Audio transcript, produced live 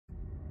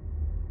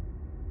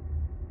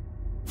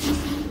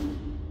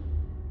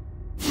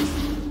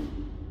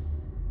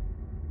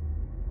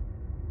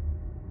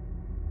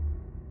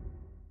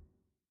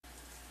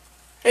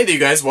Hey there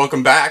you guys,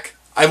 welcome back.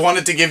 I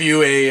wanted to give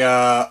you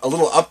a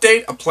little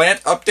update, a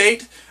plant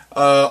update,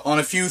 on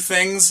a few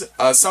things,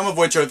 some of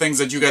which are things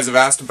that you guys have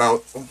asked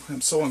about. Oh, I'm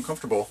so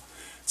uncomfortable.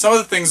 Some of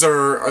the things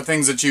are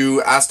things that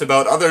you asked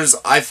about, others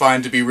I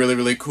find to be really,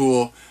 really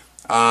cool.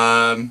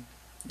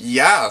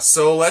 Yeah,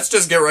 so let's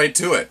just get right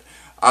to it.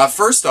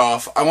 First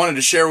off, I wanted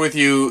to share with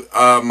you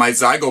my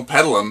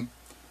Zygopedilum.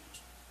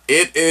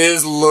 It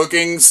is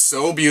looking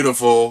so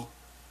beautiful.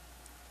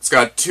 It's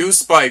got 2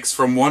 spikes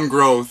from one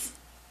growth.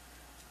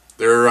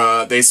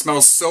 They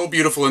smell so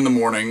beautiful in the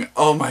morning.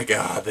 Oh my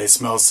god, they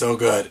smell so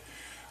good.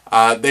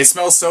 They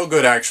smell so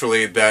good,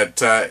 actually,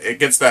 that it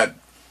gets that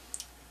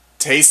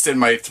taste in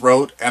my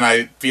throat, and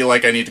I feel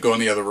like I need to go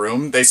in the other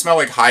room. They smell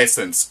like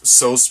hyacinths,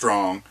 so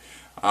strong.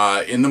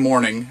 In the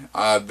morning,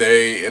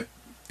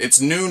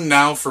 it's noon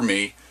now for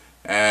me,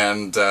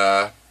 and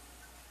I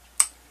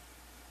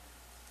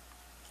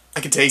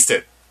can taste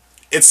it.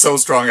 It's so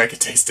strong I can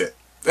taste it.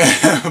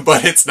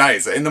 But it's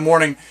nice. In the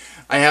morning,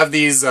 I have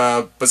these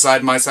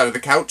beside my side of the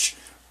couch,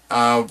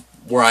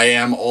 where I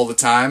am all the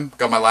time.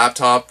 Got my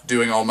laptop,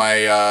 doing all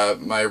my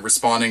my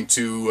responding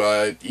to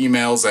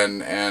emails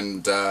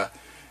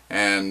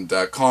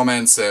and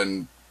comments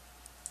and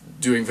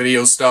doing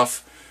video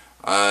stuff.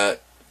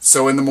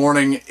 So in the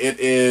morning,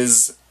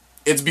 it's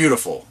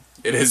beautiful.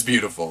 It is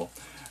beautiful.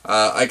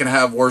 I can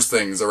have worse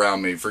things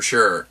around me for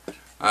sure,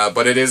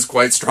 but it is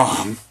quite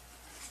strong.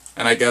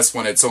 And I guess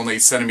when it's only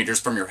centimeters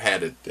from your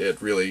head,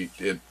 it's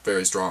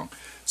very strong.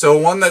 So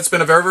one that's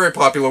been a very, very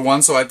popular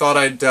one, so I thought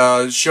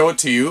I'd show it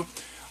to you.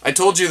 I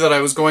told you that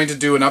I was going to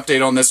do an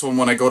update on this one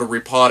when I go to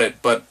repot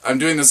it, but I'm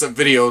doing this as a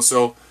video,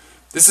 so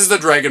this is the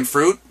dragon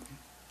fruit.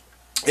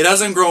 It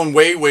hasn't grown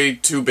way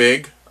too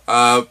big,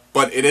 but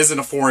it is in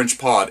a 4-inch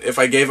pot. If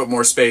I gave it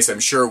more space,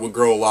 I'm sure it would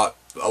grow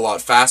a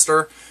lot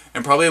faster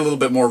and probably a little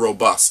bit more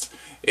robust.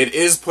 It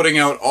is putting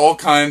out all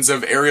kinds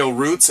of aerial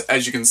roots,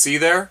 as you can see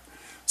there.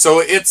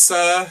 So it's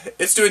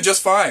doing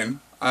just fine.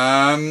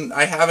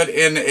 I have it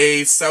in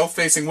a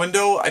south-facing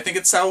window. I think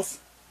it's south.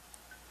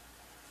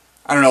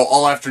 I don't know.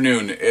 All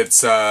afternoon, it's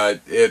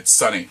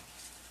sunny.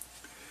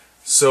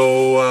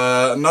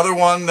 So another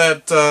one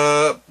that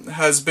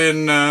has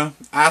been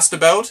asked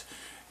about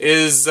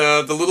is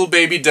the little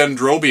baby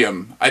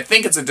dendrobium. I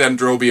think it's a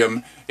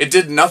dendrobium. It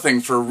did nothing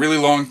for a really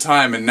long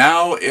time, and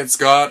now it's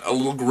got a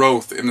little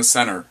growth in the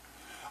center.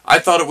 I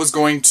thought it was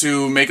going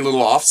to make a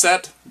little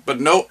offset,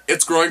 but no,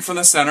 it's growing from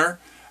the center.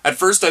 At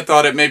first I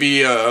thought it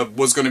maybe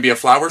was going to be a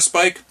flower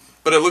spike,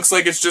 but it looks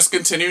like it's just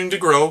continuing to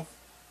grow.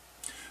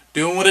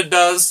 Doing what it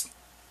does.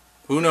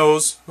 Who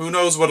knows? Who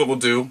knows what it will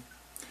do?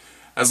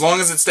 As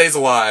long as it stays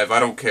alive, I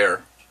don't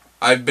care.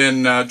 I've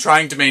been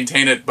trying to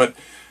maintain it, but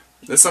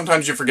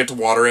sometimes you forget to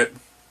water it.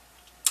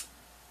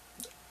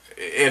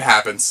 It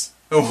happens.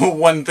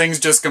 When things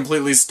just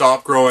completely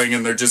stop growing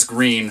and they're just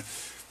green,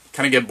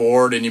 kind of get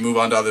bored and you move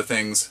on to other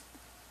things.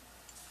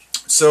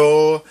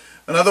 So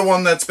another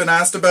one that's been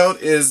asked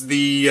about is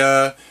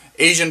the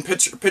Asian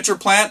pitcher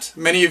plant.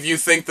 Many of you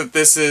think that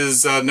this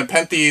is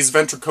Nepenthes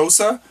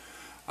ventricosa.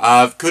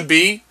 Could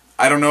be.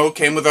 I don't know.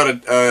 Came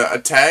without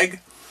a tag.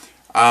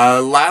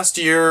 Last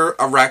year,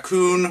 a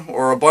raccoon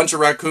or a bunch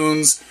of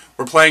raccoons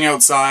were playing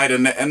outside,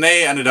 and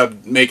they ended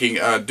up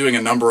doing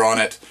a number on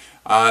it,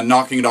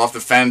 knocking it off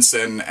the fence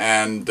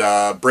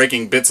and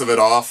breaking bits of it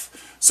off.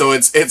 So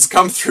it's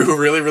come through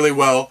really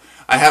well.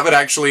 I have it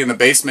actually in the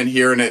basement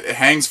here, and it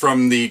hangs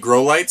from the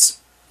grow lights.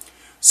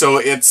 So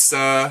it's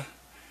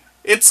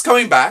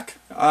coming back.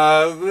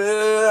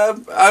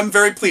 I'm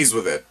very pleased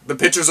with it. The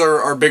pictures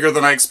are bigger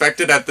than I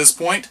expected at this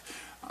point.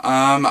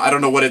 I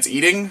don't know what it's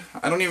eating.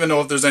 I don't even know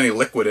if there's any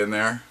liquid in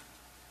there.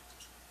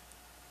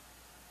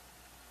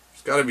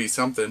 There's got to be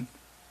something.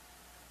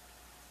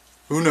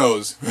 Who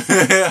knows?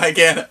 I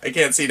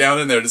can't see down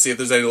in there to see if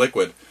there's any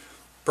liquid.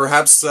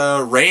 Perhaps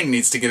rain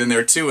needs to get in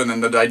there too, and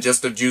then the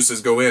digestive juices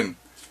go in.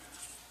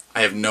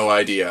 I have no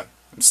idea.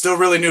 I'm still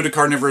really new to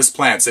carnivorous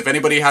plants. If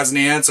anybody has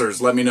any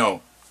answers, let me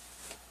know.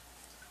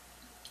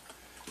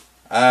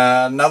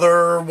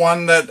 Another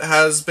one that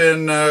has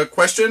been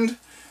questioned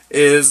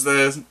is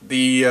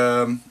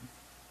the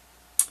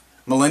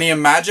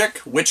Millennium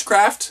Magic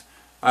Witchcraft.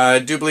 I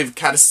do believe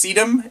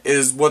Catasetum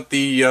is what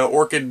the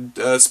orchid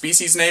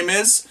species name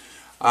is.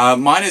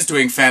 Mine is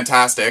doing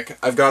fantastic.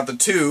 I've got the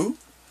 2.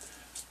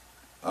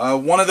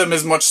 One of them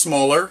is much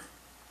smaller.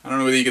 I don't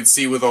know whether you can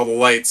see with all the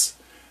lights.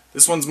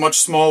 This one's much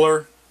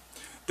smaller.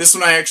 This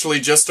one I actually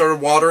just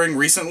started watering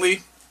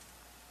recently.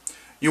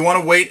 You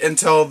want to wait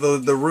until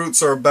the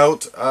roots are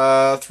about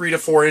 3 to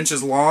 4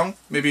 inches long,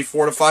 maybe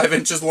 4 to 5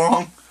 inches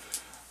long,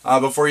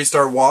 before you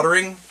start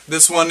watering.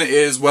 This one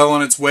is well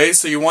on its way,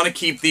 so you want to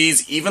keep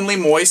these evenly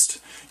moist.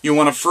 You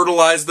want to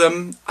fertilize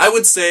them, I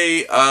would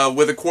say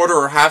with a 1/4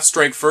 or half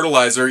strength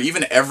fertilizer,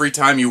 even every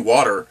time you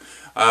water.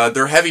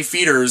 They're heavy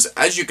feeders.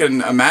 As you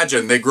can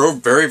imagine, they grow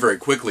very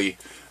quickly.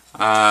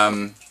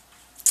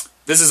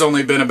 This has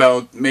only been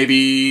about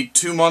maybe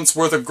 2 months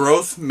worth of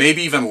growth,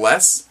 maybe even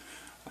less.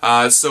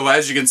 So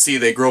as you can see,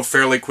 they grow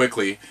fairly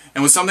quickly.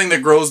 And with something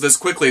that grows this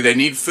quickly, they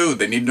need food,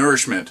 they need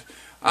nourishment.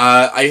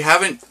 I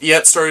haven't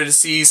yet started to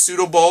see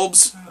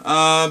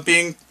pseudobulbs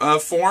being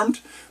formed,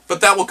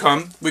 but that will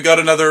come. We got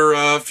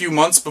another few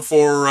months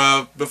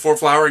before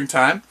flowering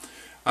time.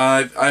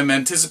 I'm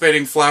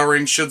anticipating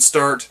flowering should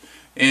start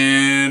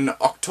in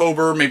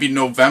October, maybe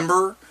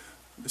November.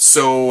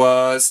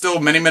 So still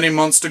many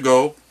months to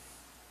go.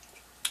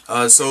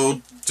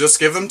 So just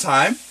give them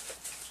time.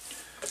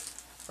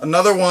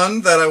 Another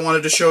one that I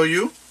wanted to show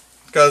you,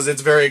 because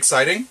it's very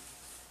exciting,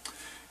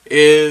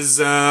 is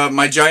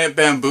my giant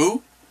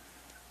bamboo.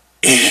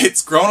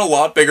 It's grown a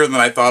lot bigger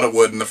than I thought it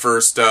would in the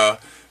first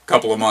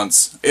couple of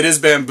months. It is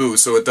bamboo,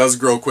 so it does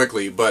grow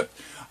quickly, but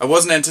I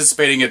wasn't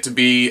anticipating it to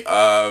be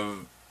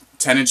 10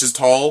 inches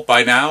tall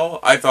by now.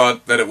 I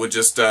thought that it would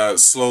just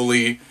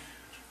slowly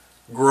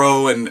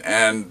grow,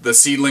 and the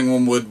seedling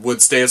one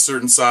would stay a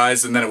certain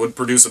size, and then it would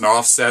produce an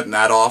offset, and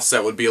that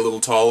offset would be a little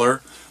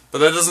taller. But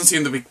that doesn't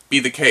seem to be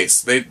the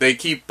case. They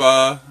keep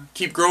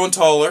growing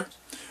taller.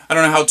 I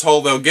don't know how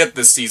tall they'll get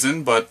this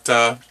season, but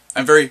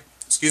I'm very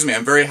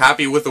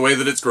happy with the way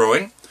that it's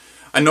growing.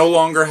 I no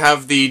longer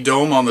have the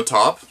dome on the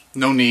top.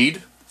 No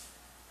need.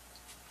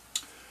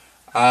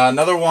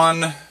 Another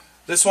one.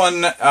 This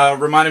one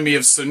reminded me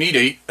of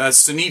Suniti.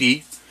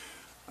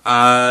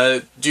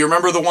 Do you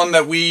remember the one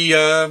that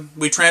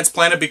we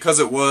transplanted because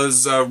it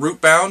was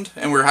root bound,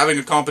 and we were having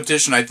a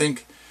competition? I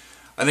think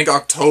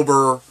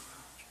October.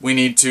 We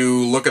need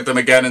to look at them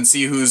again and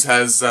see whose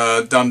has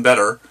done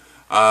better.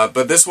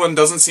 But this one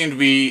doesn't seem to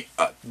be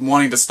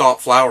wanting to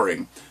stop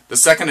flowering. The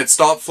second it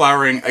stopped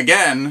flowering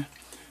again,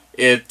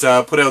 it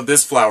put out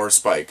this flower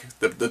spike,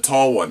 the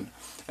tall one.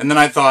 And then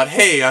I thought,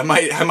 hey, I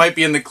might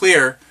be in the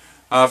clear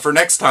for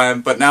next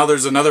time. But now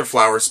there's another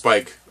flower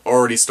spike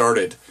already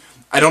started.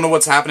 I don't know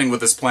what's happening with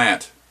this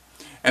plant.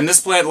 And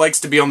this plant likes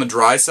to be on the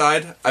dry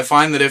side. I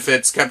find that if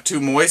it's kept too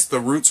moist, the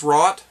roots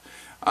rot.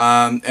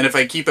 And if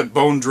I keep it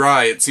bone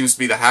dry, it seems to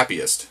be the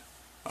happiest.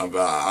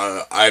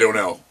 I don't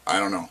know.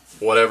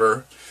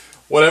 Whatever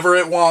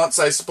it wants,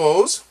 I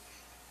suppose.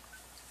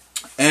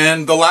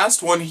 And the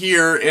last one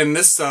here in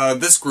this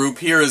this group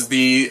here is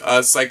the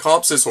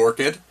Psychopsis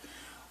orchid.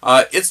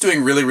 It's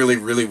doing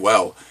really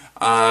well.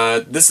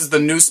 This is the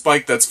new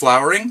spike that's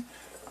flowering.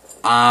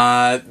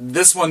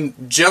 This one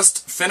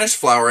just finished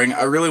flowering.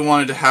 I really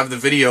wanted to have the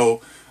video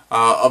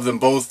of them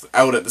both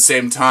out at the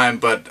same time,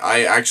 but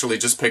I actually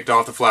just picked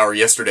off the flower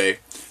yesterday,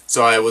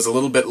 so I was a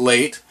little bit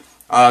late.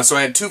 So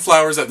I had two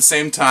flowers at the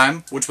same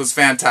time, which was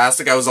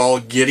fantastic. I was all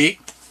giddy.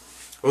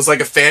 It was like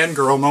a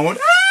fangirl moment.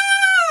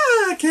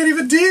 I can't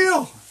even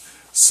deal.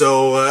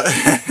 So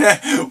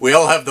we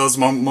all have those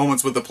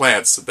moments with the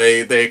plants.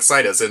 They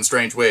excite us in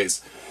strange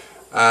ways.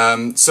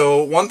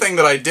 So one thing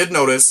that I did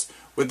notice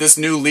with this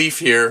new leaf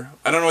here,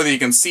 I don't know whether you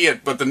can see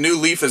it, but the new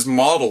leaf is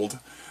mottled.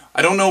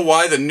 I don't know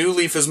why the new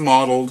leaf is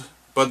mottled,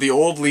 but the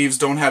old leaves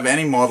don't have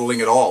any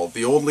mottling at all.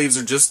 The old leaves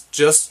are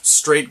just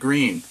straight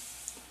green.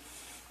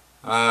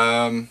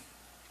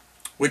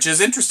 Which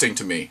is interesting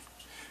to me,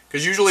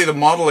 because usually the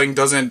mottling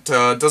doesn't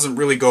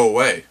really go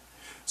away.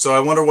 So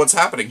I wonder what's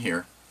happening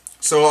here.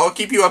 So I'll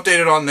keep you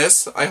updated on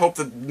this. I hope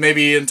that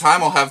maybe in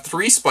time I'll have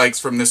 3 spikes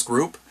from this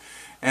group.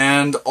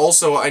 And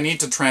also I need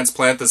to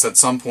transplant this at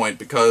some point,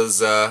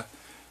 because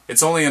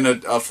it's only in a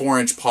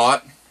 4-inch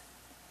pot.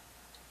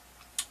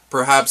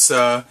 Perhaps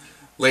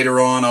later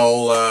on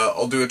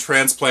I'll do a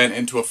transplant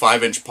into a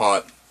 5-inch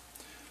pot.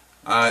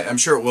 I'm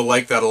sure it will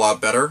like that a lot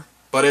better.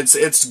 But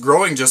it's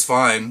growing just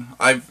fine.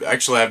 I've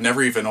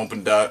never even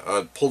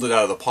pulled it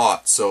out of the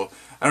pot, so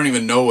I don't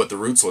even know what the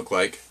roots look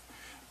like.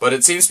 But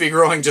it seems to be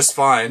growing just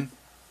fine.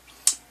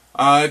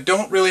 I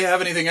don't really have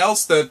anything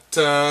else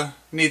that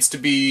needs to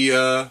be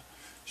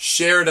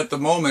shared at the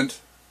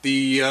moment.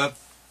 The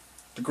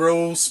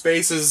grow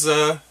space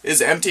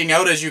is emptying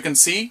out, as you can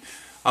see,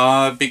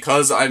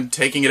 because I'm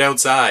taking it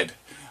outside.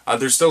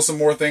 There's still some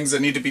more things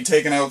that need to be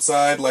taken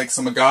outside, like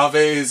some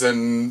agaves,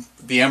 and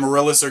the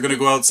amaryllis are going to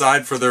go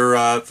outside for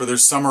their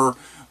summer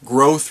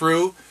grow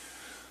through.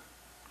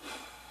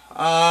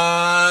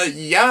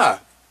 Yeah,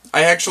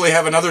 I actually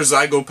have another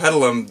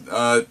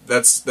zygopetalum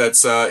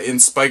that's in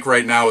spike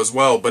right now as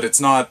well, but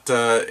it's not.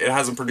 It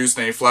hasn't produced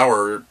any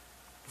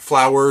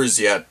flowers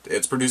yet.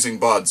 It's producing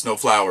buds, no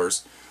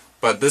flowers.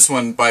 But this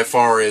one by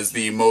far is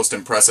the most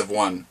impressive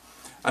one.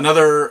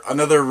 Another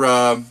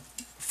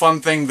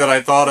fun thing that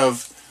I thought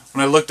of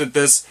when I looked at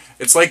this,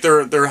 it's like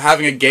they're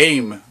having a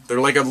game.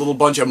 They're like a little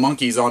bunch of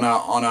monkeys on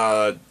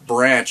a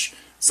branch.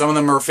 Some of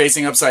them are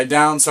facing upside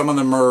down, some of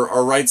them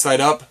are right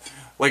side up.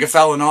 Like a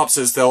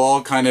phalaenopsis, they'll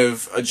all kind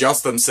of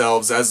adjust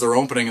themselves as they're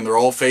opening, and they're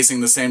all facing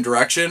the same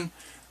direction.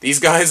 These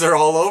guys are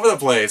all over the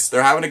place.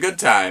 They're having a good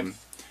time.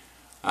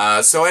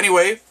 So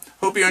anyway,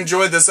 hope you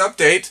enjoyed this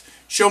update.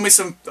 Show me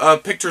some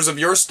pictures of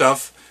your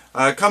stuff.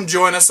 Come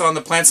join us on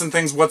the Plants and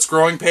Things What's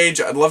Growing page.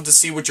 I'd love to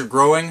see what you're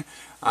growing.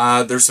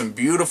 There's some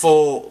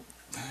beautiful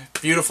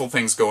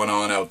things going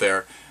on out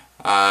there.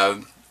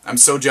 I'm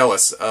so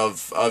jealous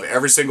of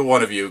every single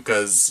one of you,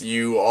 because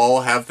you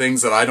all have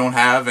things that I don't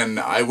have, and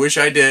I wish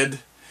I did.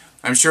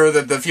 I'm sure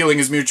that the feeling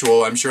is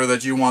mutual. I'm sure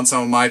that you want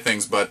some of my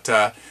things, but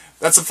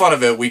that's the fun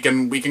of it. We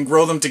can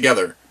grow them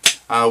together.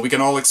 We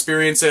can all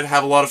experience it,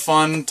 have a lot of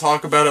fun,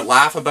 talk about it,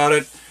 laugh about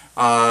it.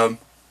 I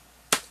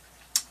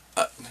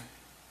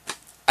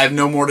have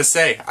no more to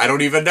say. I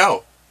don't even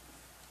know.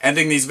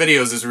 Ending these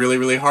videos is really,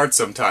 really hard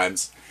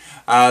sometimes.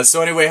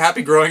 So anyway,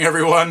 happy growing,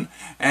 everyone,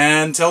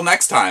 and until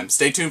next time,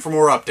 stay tuned for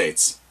more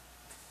updates.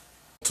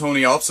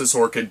 Toniopsis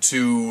orchid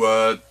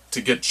to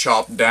get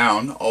chopped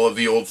down. All of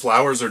the old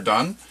flowers are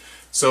done.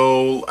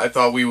 So I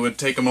thought we would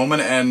take a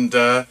moment and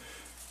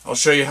I'll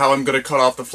show you how I'm going to cut off the